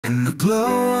In the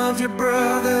glow of your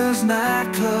brother's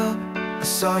nightclub, I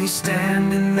saw you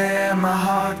standing there. My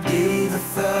heart gave a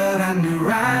thud. I knew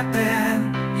right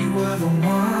then you were the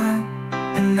one,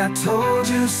 and I told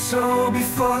you so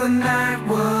before the night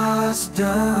was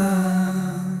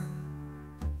done.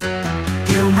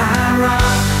 You're my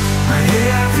rock, my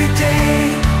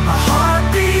everyday, my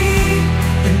heartbeat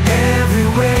in every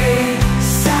way.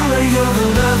 Sally, you're the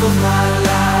love of my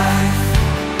life,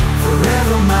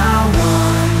 forever my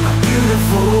one, my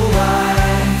beautiful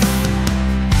wife.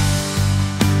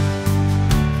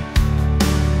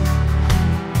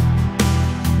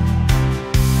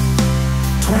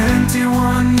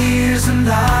 21 years and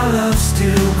our love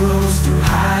still grows through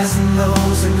highs and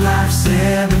lows and life's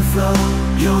ebb and flow.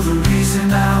 You're the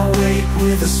reason I wake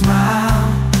with a smile.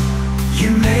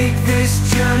 You make this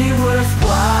journey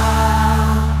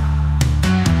worthwhile.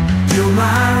 You're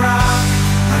my rock,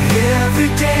 my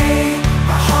everyday,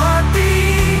 my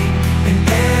heartbeat in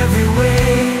every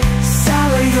way.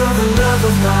 Sally, you're the love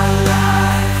of my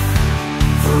life,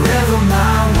 forever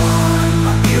my one,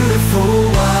 my beautiful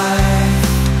wife.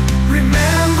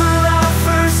 Remember our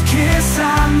first kiss,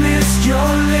 I missed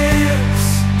your lips,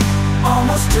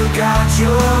 almost took out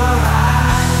your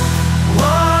eye.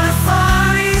 What a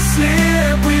funny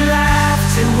slip, we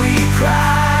laughed and we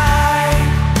cried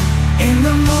in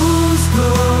the moon's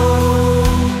glow.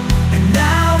 And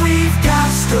now we've got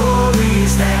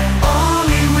stories that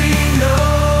only we know.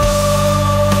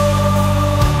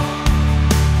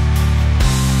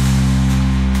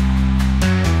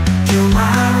 You're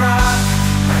my rock,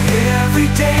 my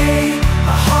everyday,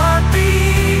 my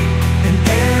heartbeat in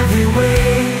every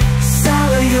way.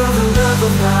 Sally, you're the love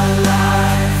of my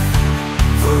life,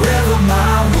 forever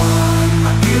my one,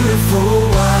 my beautiful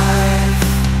wife.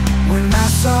 When I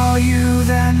saw you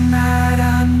that night,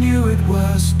 I knew it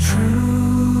was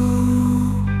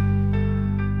true.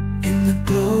 In the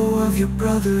glow of your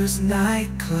brother's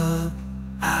nightclub,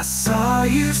 I saw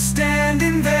you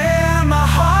standing there. My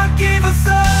heart gave a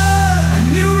thud. I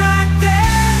knew right